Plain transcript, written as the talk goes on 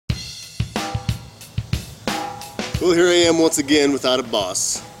Well, here I am once again without a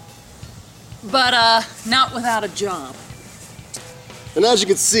boss. But, not without a job. And as you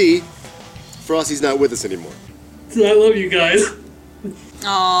can see, Frosty's not with us anymore. So I love you guys.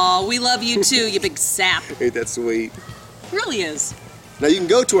 Aw, we love you too, you big sap. Ain't that sweet? Really is. Now you can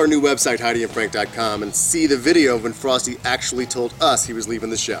go to our new website, HeidiandFrank.com, and see the video of when Frosty actually told us he was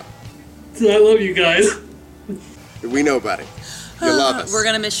leaving the show. So I love you guys. We know about it. You love us. We're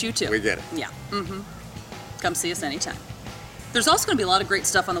gonna miss you too. We get it. Yeah. Mm-hmm. Come see us anytime. There's also gonna be a lot of great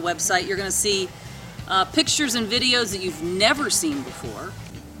stuff on the website. You're gonna see pictures and videos that you've never seen before.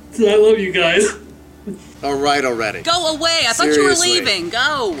 So I love you guys. All right already. Go away! I thought you Seriously. were leaving.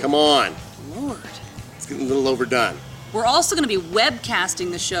 Go. Come on. Lord. It's getting a little overdone. We're also going to be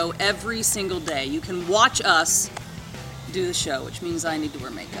webcasting the show every single day. You can watch us do the show, which means I need to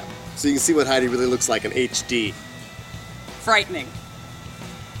wear makeup. So you can see what Heidi really looks like in HD. Frightening.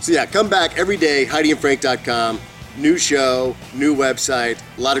 So yeah, come back every day, HeidiandFrank.com. New show, new website,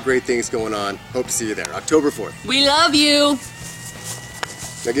 a lot of great things going on. Hope to see you there. October 4th. We love you.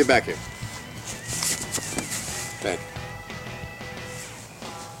 Now get back here. Thank you.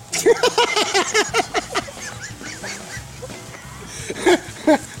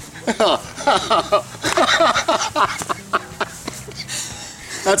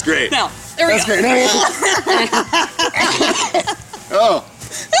 That's great. Now, there we That's go. great. Oh.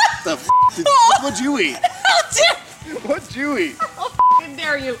 The f*** what'd you eat? How dare, What'd you eat? how f***ing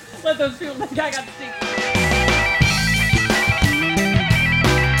dare you let those people think I got sick?